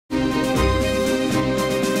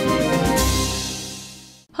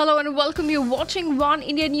Hello and welcome. You're watching One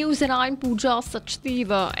India News and I'm Pooja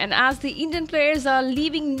Sachdeva. And as the Indian players are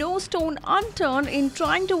leaving no stone unturned in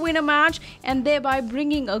trying to win a match and thereby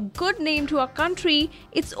bringing a good name to our country,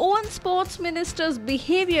 its own sports minister's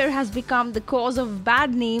behavior has become the cause of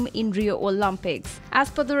bad name in Rio Olympics. As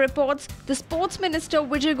per the reports, the sports minister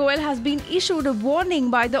Vijay Goel has been issued a warning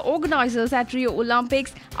by the organisers at Rio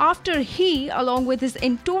Olympics after he, along with his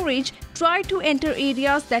entourage, tried to enter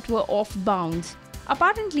areas that were off bounds.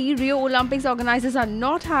 Apparently, Rio Olympics organisers are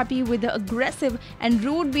not happy with the aggressive and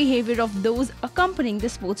rude behaviour of those accompanying the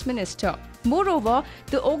sports minister. Moreover,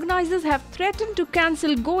 the organisers have threatened to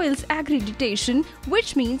cancel Goel's accreditation,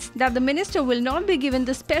 which means that the minister will not be given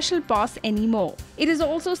the special pass anymore. It is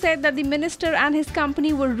also said that the minister and his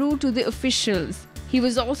company were rude to the officials. He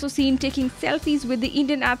was also seen taking selfies with the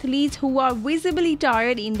Indian athletes who are visibly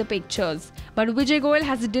tired in the pictures. But Vijay Goel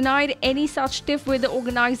has denied any such tiff with the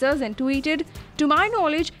organisers and tweeted, "To my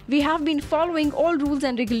knowledge, we have been following all rules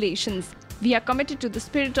and regulations. We are committed to the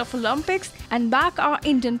spirit of Olympics and back our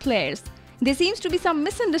Indian players. There seems to be some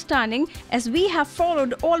misunderstanding as we have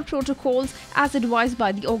followed all protocols as advised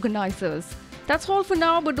by the organisers." That's all for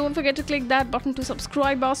now, but don't forget to click that button to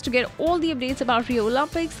subscribe us to get all the updates about Rio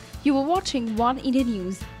Olympics. You were watching One India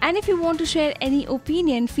News. And if you want to share any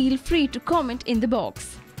opinion, feel free to comment in the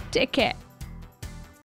box. Take care.